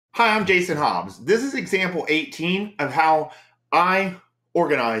Hi, I'm Jason Hobbs. This is example 18 of how I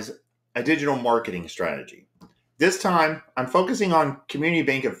organize a digital marketing strategy. This time, I'm focusing on Community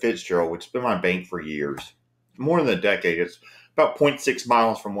Bank of Fitzgerald, which has been my bank for years, more than a decade. It's about zero point 0.6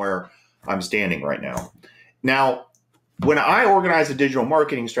 miles from where I'm standing right now. Now, when I organize a digital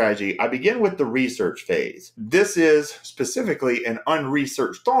marketing strategy, I begin with the research phase. This is specifically an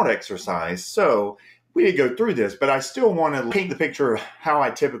unresearched thought exercise, so we did go through this, but I still want to paint the picture of how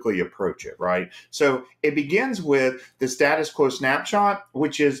I typically approach it, right? So it begins with the status quo snapshot,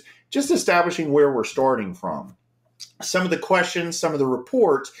 which is just establishing where we're starting from. Some of the questions, some of the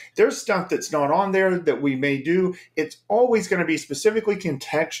reports, there's stuff that's not on there that we may do. It's always going to be specifically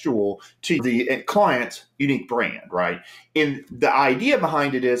contextual to the client's unique brand, right? And the idea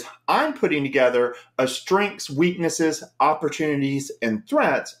behind it is I'm putting together a strengths, weaknesses, opportunities, and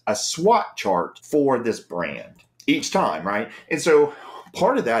threats, a SWOT chart for this brand each time, right? And so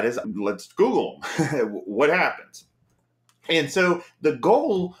part of that is let's Google what happens. And so the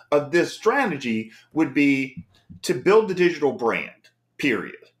goal of this strategy would be to build the digital brand,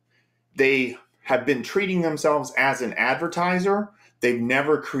 period. They have been treating themselves as an advertiser. They've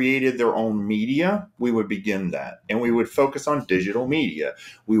never created their own media. We would begin that. And we would focus on digital media.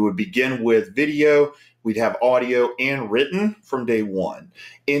 We would begin with video. We'd have audio and written from day one.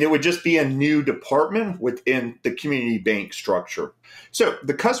 And it would just be a new department within the community bank structure. So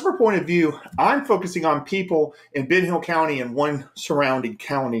the customer point of view, I'm focusing on people in Ben Hill County and one surrounding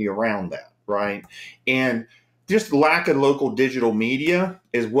county around that, right? And just lack of local digital media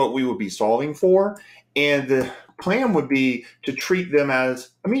is what we would be solving for. And the plan would be to treat them as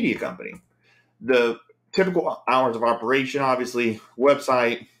a media company. The typical hours of operation, obviously,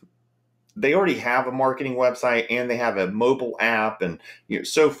 website, they already have a marketing website and they have a mobile app and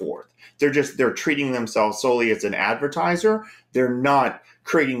so forth. They're treating themselves solely as an advertiser. They're not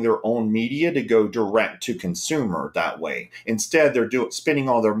creating their own media to go direct to consumer that way. Instead, they're spending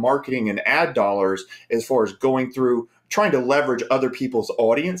all their marketing and ad dollars as far as going through trying to leverage other people's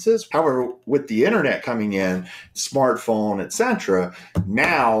audiences. However, with the internet coming in, smartphone, etc.,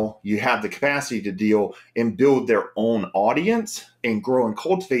 now you have the capacity to deal and build their own audience and grow and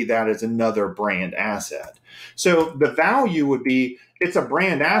cultivate that as another brand asset. So the value would be it's a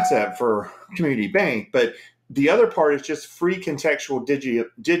brand asset for Community Bank, but the other part is just free contextual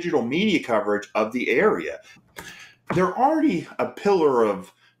digital media coverage of the area. They're already a pillar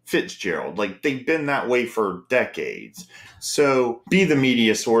of Fitzgerald. Like they've been that way for decades. So be the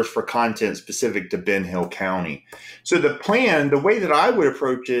media source for content specific to Ben Hill County. So the plan, the way that I would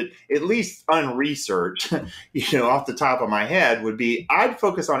approach it, at least unresearched, off the top of my head, would be I'd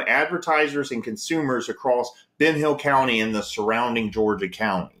focus on advertisers and consumers across Ben Hill County and the surrounding Georgia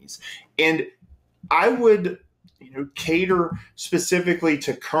counties. And I would cater specifically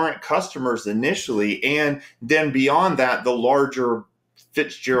to current customers initially, and then beyond that, the larger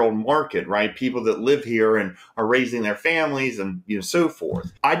Fitzgerald market, right? People that live here and are raising their families and so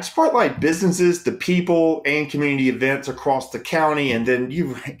forth. I'd spotlight businesses, the people, and community events across the county, and then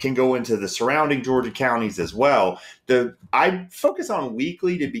you can go into the surrounding Georgia counties as well. I focus on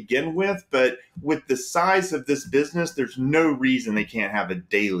weekly to begin with, but with the size of this business, there's no reason they can't have a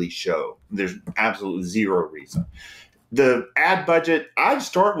daily show. There's absolutely zero reason. The ad budget, I'd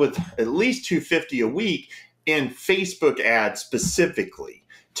start with at least $250 a week in Facebook ads specifically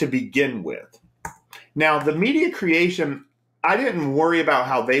to begin with. Now, the media creation, I didn't worry about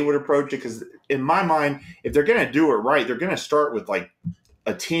how they would approach it because in my mind, if they're going to do it right, they're going to start with like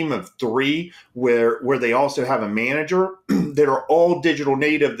a team of 3 where they also have a manager that are all digital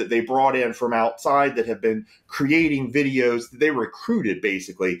native that they brought in from outside that have been creating videos that they recruited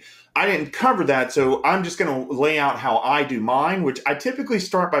basically. I didn't cover that, so I'm just going to lay out how I do mine, which I typically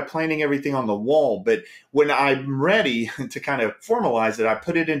start by planning everything on the wall. But when I'm ready to kind of formalize it, I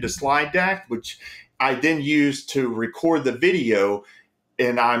put it into slide deck, which I then use to record the video.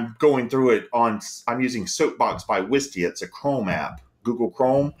 And I'm going through it I'm using Soapbox by Wistia. It's a Chrome app, Google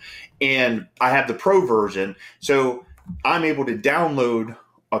Chrome, and I have the pro version. So I'm able to download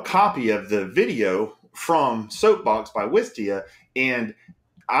a copy of the video from Soapbox by Wistia, and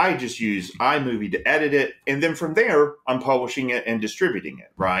I just use iMovie to edit it. And then from there, I'm publishing it and distributing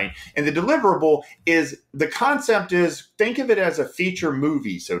it, right? And the deliverable is, the concept is, think of it as a feature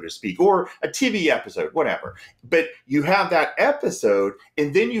movie, so to speak, or a TV episode, whatever. But you have that episode,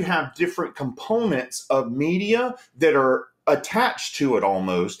 and then you have different components of media that are attached to it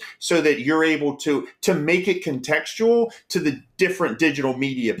almost, so that you're able to make it contextual to the different digital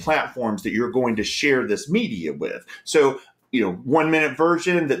media platforms that you're going to share this media with. So 1 minute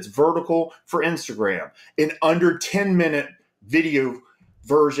version that's vertical for Instagram, an under 10-minute video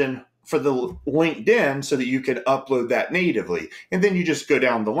version for the LinkedIn so that you can upload that natively. And then you just go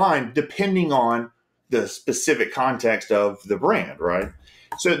down the line depending on the specific context of the brand, right?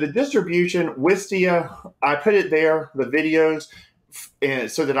 So the distribution, Wistia, I put it there, the videos, and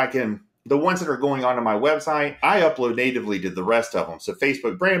so that I can, the ones that are going onto my website, I upload natively to the rest of them. So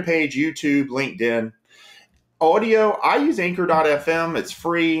Facebook brand page, YouTube, LinkedIn. Audio, I use anchor.fm. It's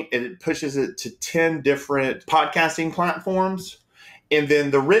free. It pushes it to 10 different podcasting platforms. And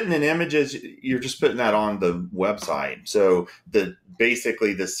then the written and images, you're just putting that on the website. So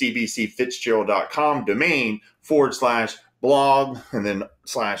basically the cbcfitzgerald.com domain /blog and then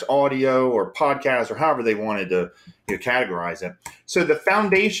 /audio or podcast or however they wanted to categorize it. So the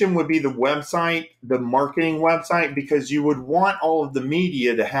foundation would be the website, the marketing website, because you would want all of the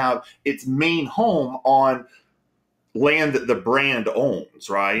media to have its main home on land that the brand owns,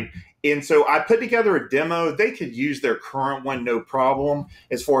 right? And so I put together a demo. They could use their current one, no problem,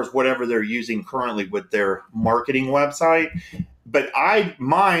 as far as whatever they're using currently with their marketing website. But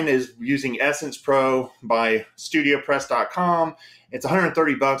mine is using Essence Pro by studiopress.com. It's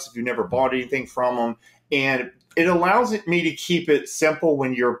 $130 if you've never bought anything from them. And it allows me to keep it simple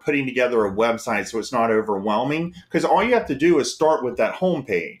when you're putting together a website so it's not overwhelming, because all you have to do is start with that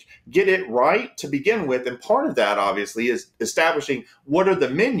homepage, get it right to begin with. And part of that, obviously, is establishing what are the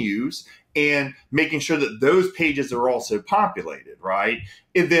menus and making sure that those pages are also populated, right?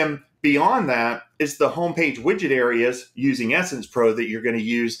 And then beyond that, it's the homepage widget areas using Essence Pro that you're going to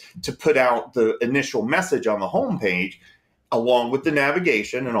use to put out the initial message on the homepage, along with the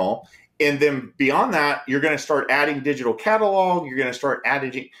navigation and all. And then beyond that, you're going to start adding digital catalog. You're going to start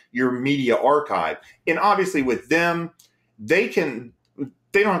adding your media archive. And obviously with them, they don't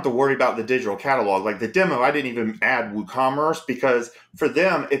have to worry about the digital catalog. Like the demo, I didn't even add WooCommerce because for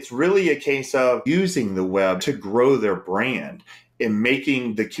them, it's really a case of using the web to grow their brand and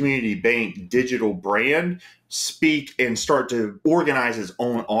making the community bank digital brand speak and start to organize its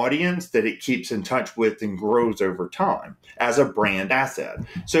own audience that it keeps in touch with and grows over time as a brand asset.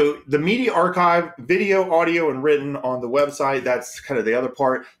 So the media archive, video, audio, and written on the website, that's kind of the other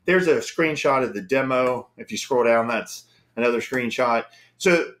part. There's a screenshot of the demo. If you scroll down, that's another screenshot.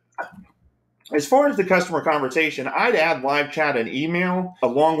 So as far as the customer conversation, I'd add live chat and email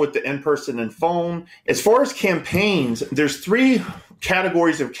along with the in-person and phone. As far as campaigns, there's 3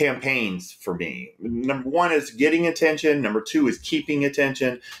 categories of campaigns for me. Number 1 is getting attention. Number 2 is keeping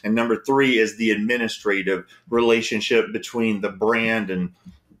attention. And number 3 is the administrative relationship between the brand and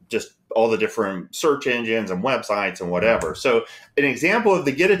just all the different search engines and websites and whatever. So an example of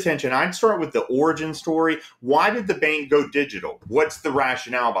the get attention, I'd start with the origin story. Why did the bank go digital? What's the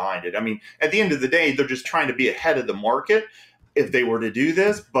rationale behind it? I mean, at the end of the day, they're just trying to be ahead of the market if they were to do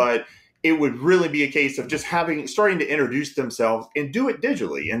this, but it would really be a case of just starting to introduce themselves and do it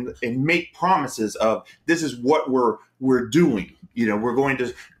digitally and make promises of this is what we're doing. You know, we're going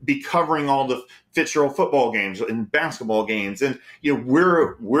to be covering all the Fitzgerald football games and basketball games, and you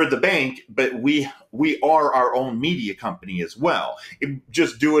know we're the bank, but we are our own media company as well.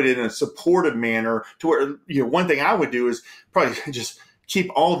 Just do it in a supportive manner to where one thing I would do is probably just keep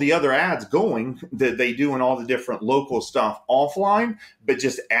all the other ads going that they do in all the different local stuff offline, but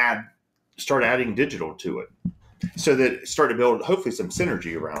just start adding digital to it, so that start to build hopefully some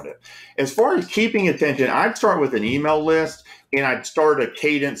synergy around it. As far as keeping attention, I'd start with an email list and I'd start a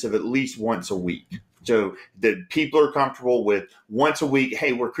cadence of at least once a week. So that people are comfortable with once a week,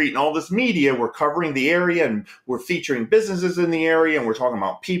 hey, we're creating all this media, we're covering the area and we're featuring businesses in the area and we're talking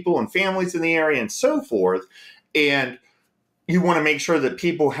about people and families in the area and so forth. And you want to make sure that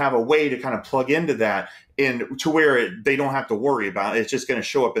people have a way to kind of plug into that and to where they don't have to worry about it. It's just going to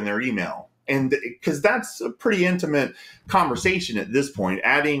show up in their email. And because that's a pretty intimate conversation at this point,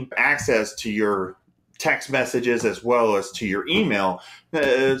 adding access to your text messages as well as to your email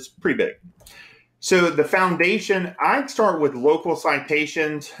is pretty big. So the foundation, I'd start with local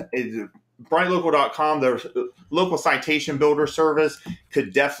citations. Brightlocal.com, their local citation builder service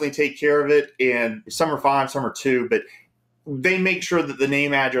could definitely take care of it. And some are 5, some are 2, but they make sure that the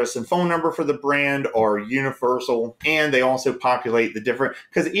name, address, and phone number for the brand are universal, and they also populate the different,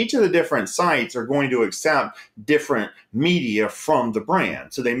 because each of the different sites are going to accept different media from the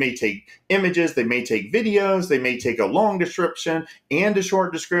brand. So they may take images, they may take videos, they may take a long description and a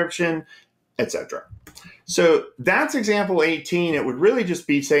short description, etc. So that's example 18. It would really just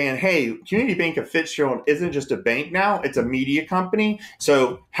be saying, hey, Community Bank of Fitzgerald isn't just a bank now, it's a media company.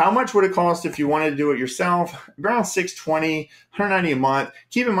 So how much would it cost if you wanted to do it yourself? Around $620, $190 a month.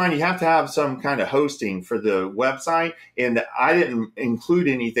 Keep in mind, you have to have some kind of hosting for the website. And I didn't include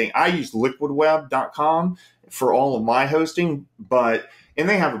anything. I use liquidweb.com for all of my hosting, and and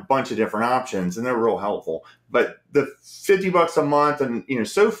they have a bunch of different options and they're real helpful. But the $50 a month and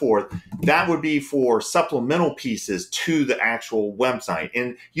so forth, that would be for supplemental pieces to the actual website.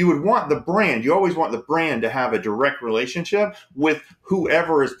 And you would want the brand, you always want the brand to have a direct relationship with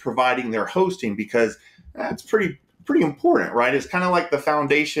whoever is providing their hosting, because that's pretty important, right? It's kind of like the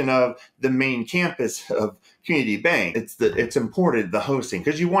foundation of the main campus of Community Bank. It's important, the hosting,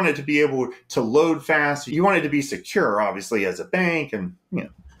 because you want it to be able to load fast. You want it to be secure, obviously, as a bank. And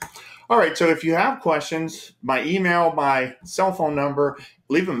all right, so if you have questions, my email, my cell phone number,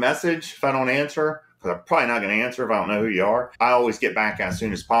 leave a message if I don't answer, because I'm probably not going to answer if I don't know who you are. I always get back as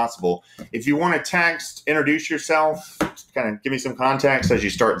soon as possible. If you want to text, introduce yourself, kind of give me some context as you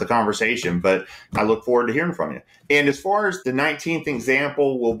start the conversation, but I look forward to hearing from you. And as far as the 19th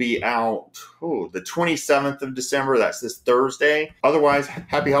example will be out the 27th of December, that's this Thursday. Otherwise,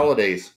 happy holidays.